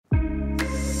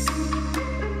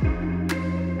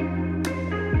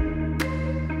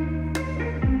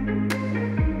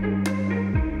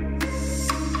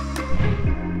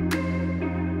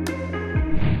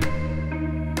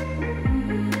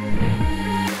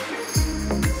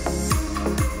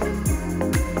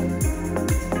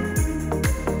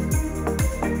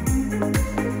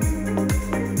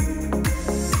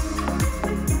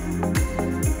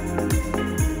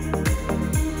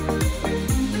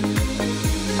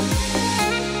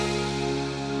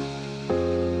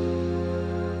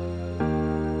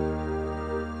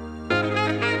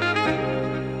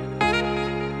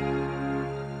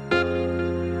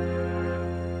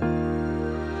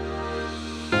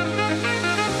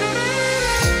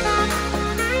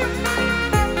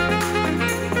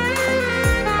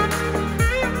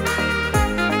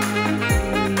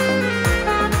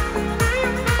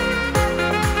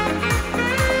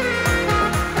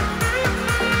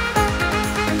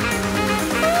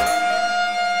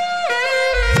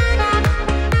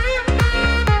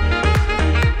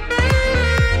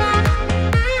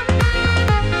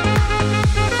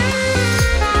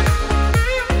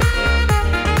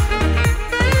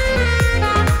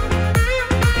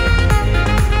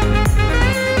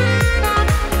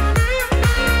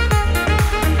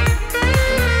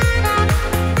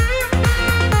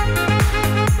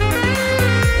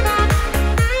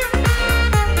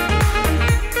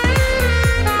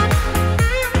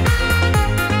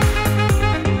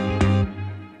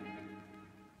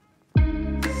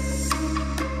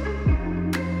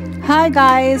Hi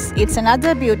guys, it's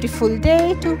another beautiful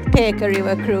day to take a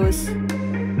river cruise.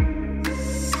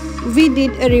 We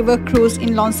did a river cruise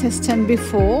in Launceston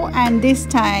before, and this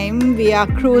time we are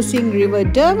cruising River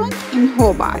Derwent in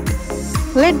Hobart.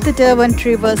 Let the Derwent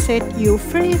River set you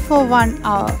free for 1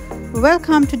 hour.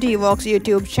 Welcome to LiQWYD's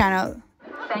YouTube channel.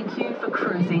 Thank you for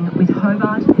cruising with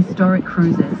Hobart Historic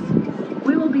Cruises.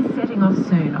 We will be setting off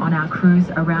soon on our cruise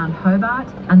around Hobart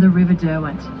and the River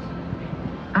Derwent.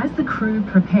 As the crew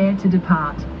prepare to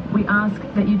depart, we ask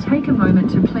that you take a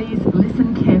moment to please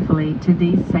listen carefully to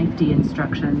these safety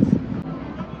instructions.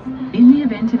 In the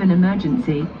event of an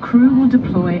emergency, crew will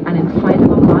deploy an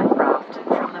inflatable life raft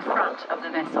from the front of the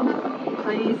vessel.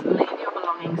 Please leave your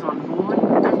belongings on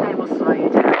board as they will slow you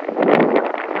down.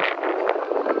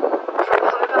 From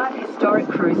Hobart Historic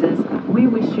Cruises, we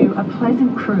wish you a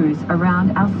pleasant cruise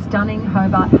around our stunning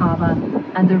Hobart Harbour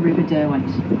and the River Derwent.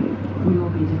 We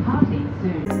will be departing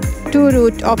soon. 2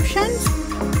 route options: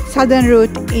 southern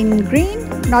route in green,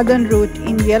 northern route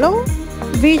in yellow.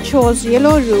 We chose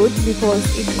yellow route because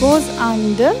it goes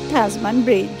under Tasman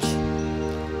Bridge.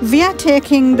 We are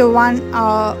taking the 1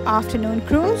 hour afternoon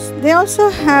cruise. They also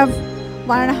have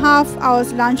 1.5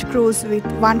 hours lunch cruise with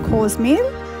 1 course meal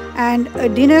and a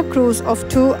dinner cruise of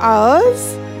 2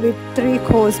 hours with 3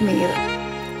 course meal.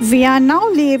 We are now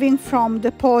leaving from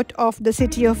the port of the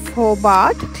city of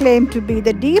Hobart, claimed to be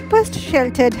the deepest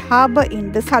sheltered harbour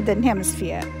in the southern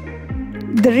hemisphere.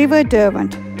 The River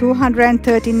Derwent,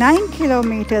 239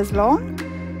 kilometers long,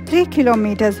 3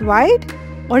 kilometers wide,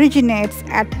 originates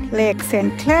at Lake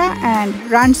St. Clair and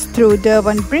runs through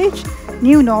Derwent Bridge,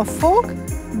 New Norfolk,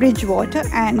 Bridgewater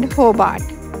and Hobart.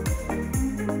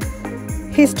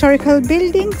 Historical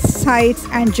buildings, sites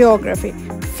and geography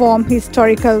form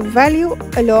historical value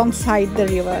alongside the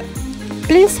river.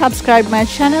 Please subscribe my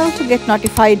channel to get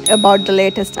notified about the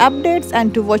latest updates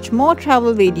and to watch more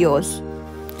travel videos.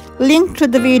 Link to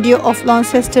the video of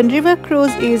Launceston River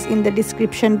Cruise is in the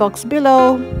description box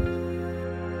below.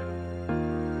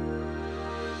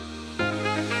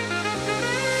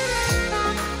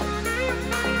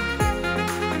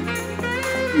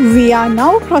 We are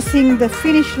now crossing the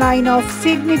finish line of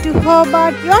Sydney to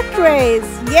Hobart yacht race.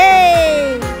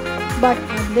 Yay! But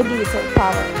at the diesel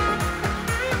power.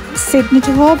 Sydney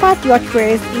to Hobart yacht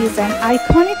race is an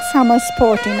iconic summer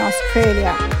sport in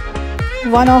Australia.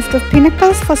 One of the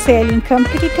pinnacles for sailing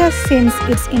competitors since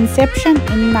its inception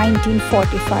in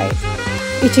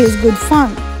 1945. It is good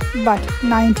fun, but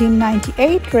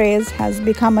 1998 race has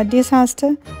become a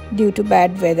disaster due to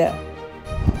bad weather.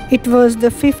 It was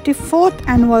the 54th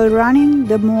annual running,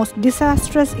 the most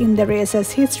disastrous in the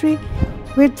race's history,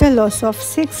 with the loss of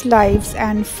 6 lives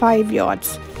and 5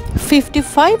 yachts.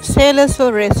 55 sailors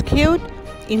were rescued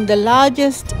in the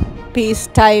largest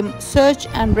peacetime search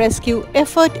and rescue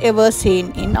effort ever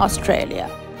seen in Australia.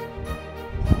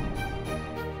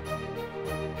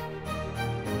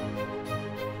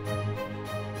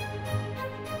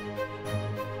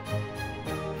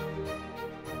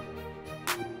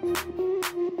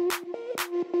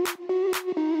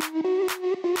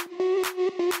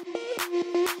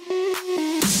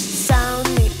 Sound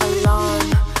the alarm,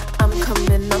 I'm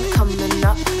coming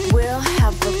up, we'll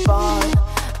have a ball.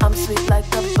 I'm sweet like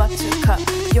a buttercup,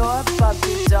 you're a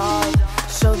Barbie doll.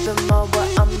 Show them all what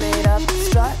I'm made of,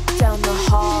 strut down the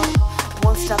hall.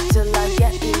 Won't stop till I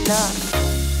get enough.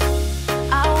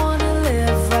 I wanna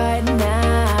live right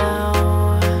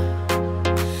now.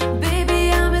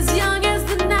 Baby, I'm as young as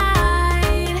the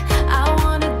night. I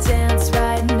wanna dance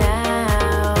right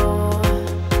now.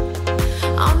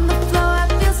 On the floor, I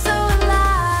feel so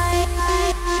alive.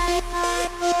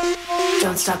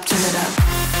 Don't stop, turn it up.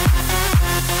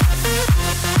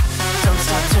 Don't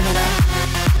stop, turn it up.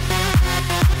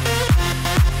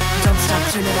 Don't stop,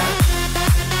 turn it up.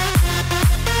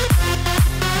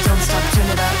 Don't stop, turn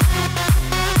it up.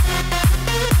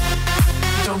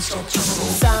 Don't stop, turn it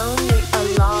up. Sound the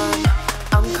alarm.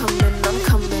 I'm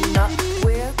coming up.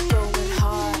 We're going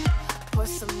hard. Pour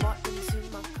some more into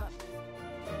my cup.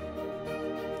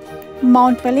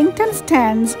 Mount Wellington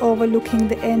stands overlooking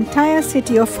the entire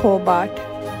city of Hobart.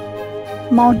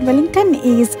 Mount Wellington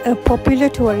is a popular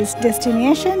tourist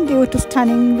destination due to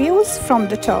stunning views from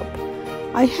the top.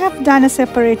 I have done a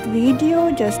separate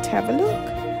video, just have a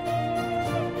look.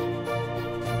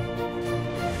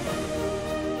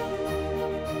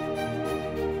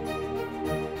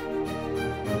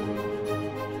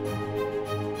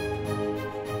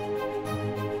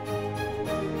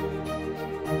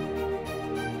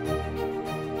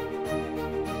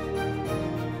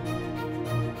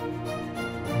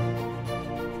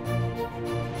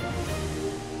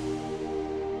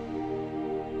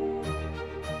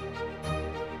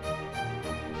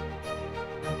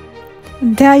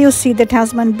 There you see the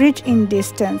Tasman Bridge in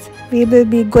distance. We will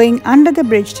be going under the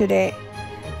bridge today.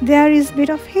 There is a bit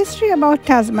of history about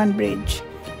Tasman Bridge.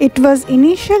 It was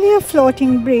initially a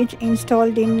floating bridge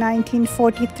installed in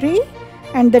 1943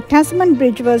 and the Tasman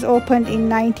Bridge was opened in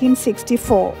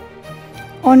 1964.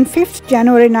 On 5th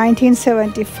January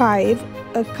 1975,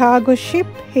 a cargo ship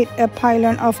hit a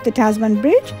pylon of the Tasman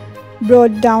Bridge,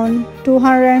 brought down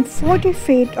 240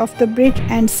 feet of the bridge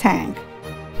and sank.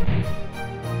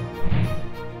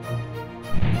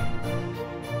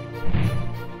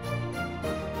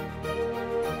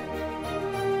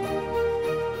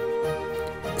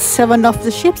 Seven of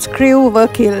the ship's crew were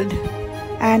killed,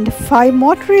 and 5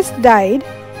 motorists died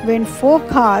when 4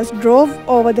 cars drove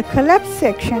over the collapsed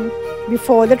section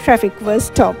before the traffic was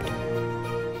stopped.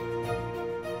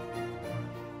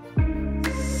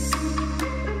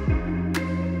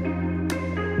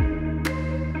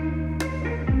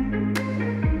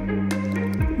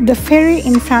 The ferry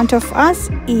in front of us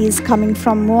is coming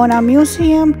from Mona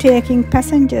Museum, taking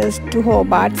passengers to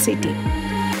Hobart City.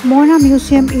 Mona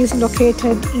Museum is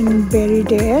located in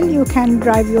Berrydale. You can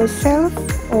drive yourself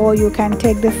or you can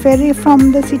take the ferry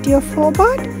from the city of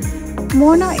Hobart.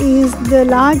 Mona is the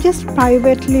largest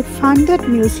privately funded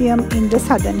museum in the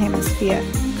Southern Hemisphere.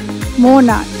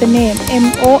 Mona, the name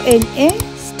M-O-N-A,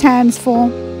 stands for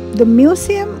the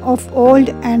Museum of Old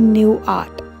and New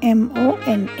Art,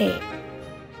 M-O-N-A.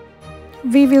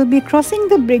 We will be crossing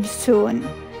the bridge soon.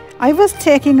 I was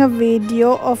taking a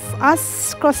video of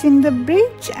us crossing the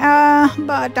bridge,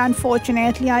 but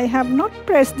unfortunately I have not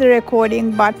pressed the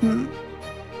recording button.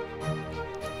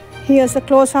 Here's a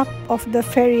close-up of the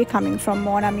ferry coming from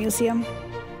Mona Museum.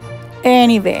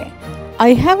 Anyway,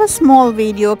 I have a small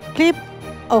video clip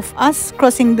of us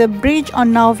crossing the bridge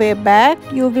on our way back.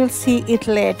 You will see it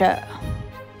later.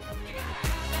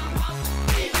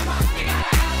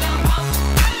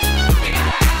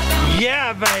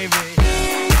 Yeah, baby.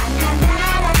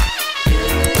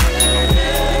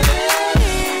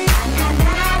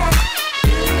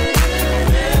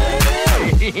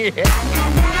 Yeah.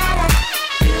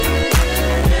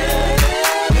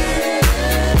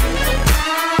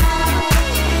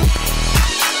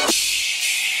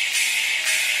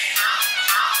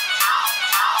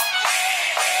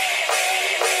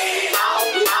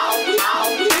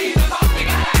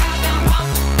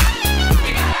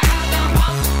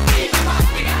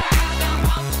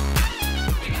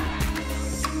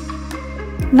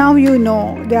 Now you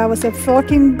know there was a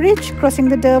floating bridge crossing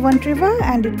the Derwent River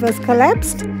and it was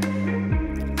collapsed.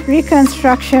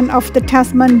 Reconstruction of the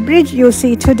Tasman Bridge you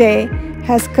see today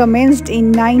has commenced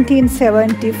in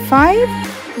 1975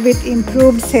 with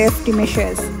improved safety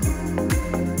measures.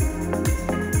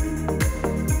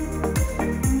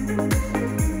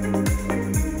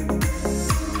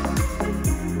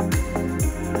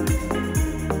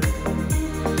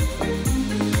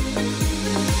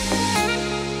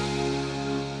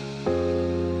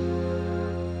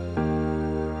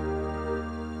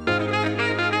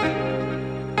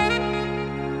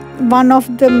 One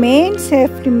of the main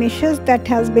safety measures that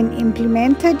has been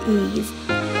implemented is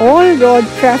all road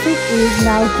traffic is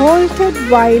now halted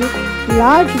while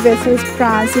large vessels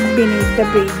transit beneath the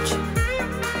bridge.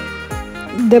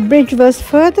 The bridge was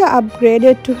further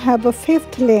upgraded to have a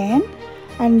 5th lane,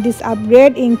 and this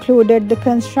upgrade included the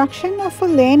construction of a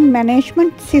lane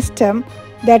management system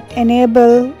that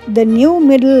enabled the new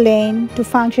middle lane to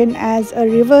function as a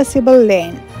reversible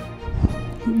lane.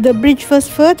 The bridge was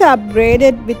further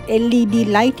upgraded with LED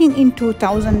lighting in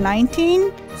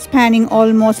 2019, spanning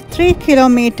almost 3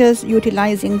 kilometers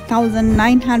utilizing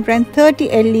 1,930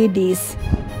 LEDs.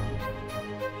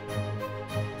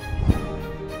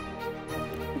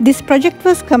 This project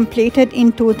was completed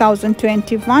in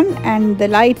 2021 and the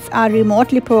lights are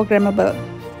remotely programmable.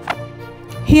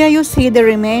 Here you see the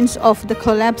remains of the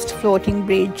collapsed floating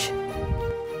bridge.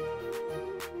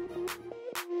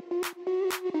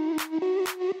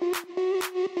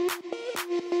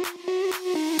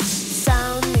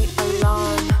 Sound the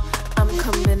alarm. I'm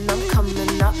coming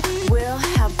up. We'll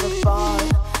have a ball.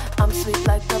 I'm sweet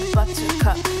like a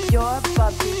buttercup. You're a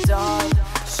Barbie doll.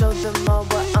 Show them all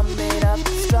what I'm made of.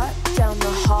 Strut down the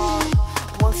hall.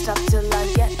 Won't stop till I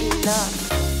get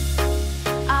enough.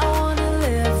 I wanna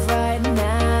live right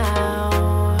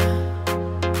now.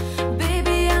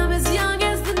 Baby, I'm as young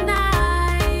as the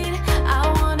night. I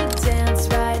wanna dance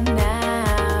right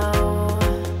now.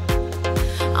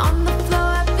 On the floor,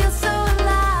 I feel so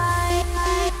alive.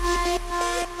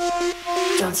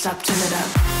 Don't stop, turn it up.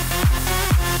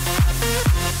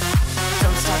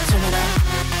 Don't stop, turn it up.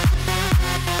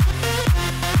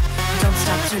 Don't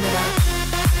stop, turn it up.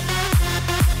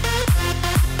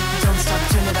 Don't stop,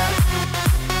 turn it up.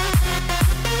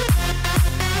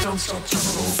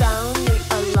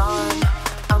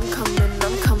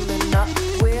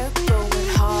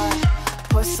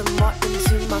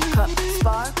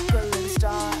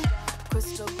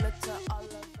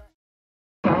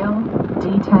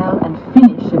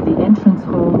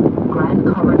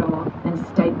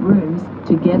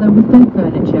 together with their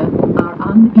furniture, are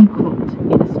unequalled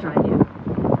in Australia.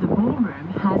 The ballroom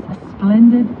has a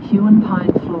splendid hue and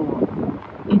pine floor.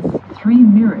 Its 3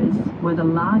 mirrors were the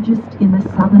largest in the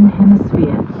Southern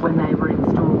Hemisphere when they were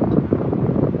installed.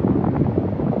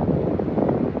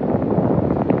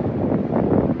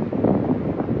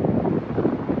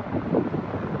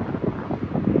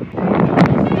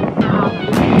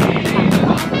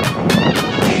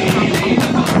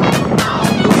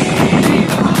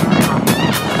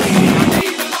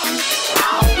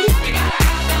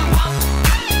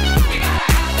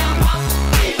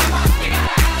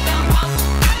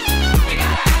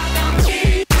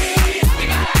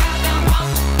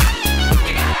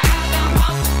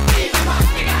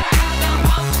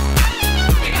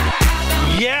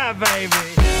 Yeah, baby.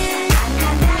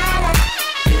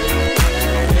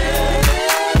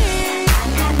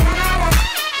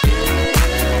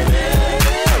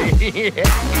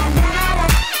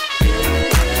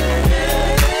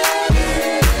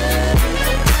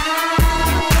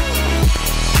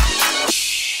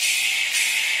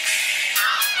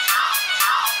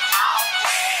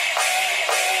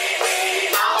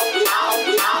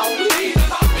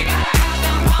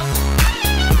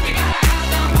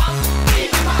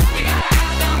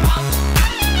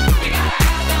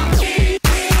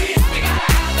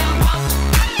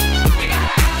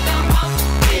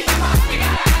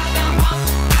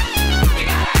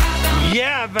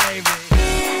 Yeah, baby.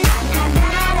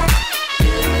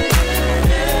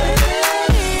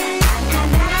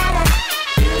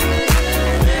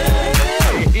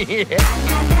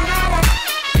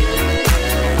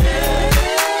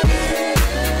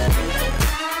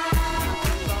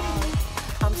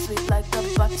 I'm sweet like a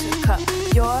buttercup.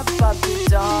 You're a Barbie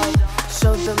doll.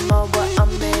 Show them all what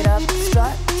I'm made of.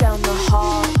 Strut down the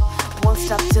hall. Won't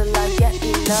stop till I get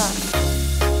enough.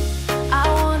 I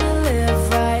wanna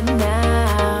live right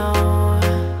now.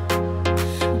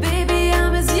 Baby,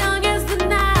 I'm as young as the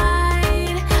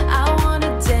night. I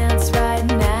wanna dance right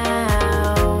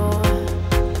now.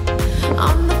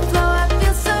 On the floor, I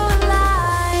feel so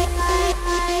alive.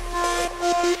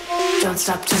 Don't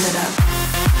stop, turn it up.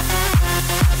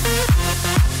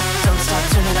 Don't stop,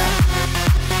 turn it up.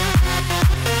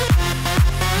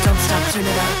 Don't stop, turn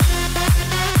it up.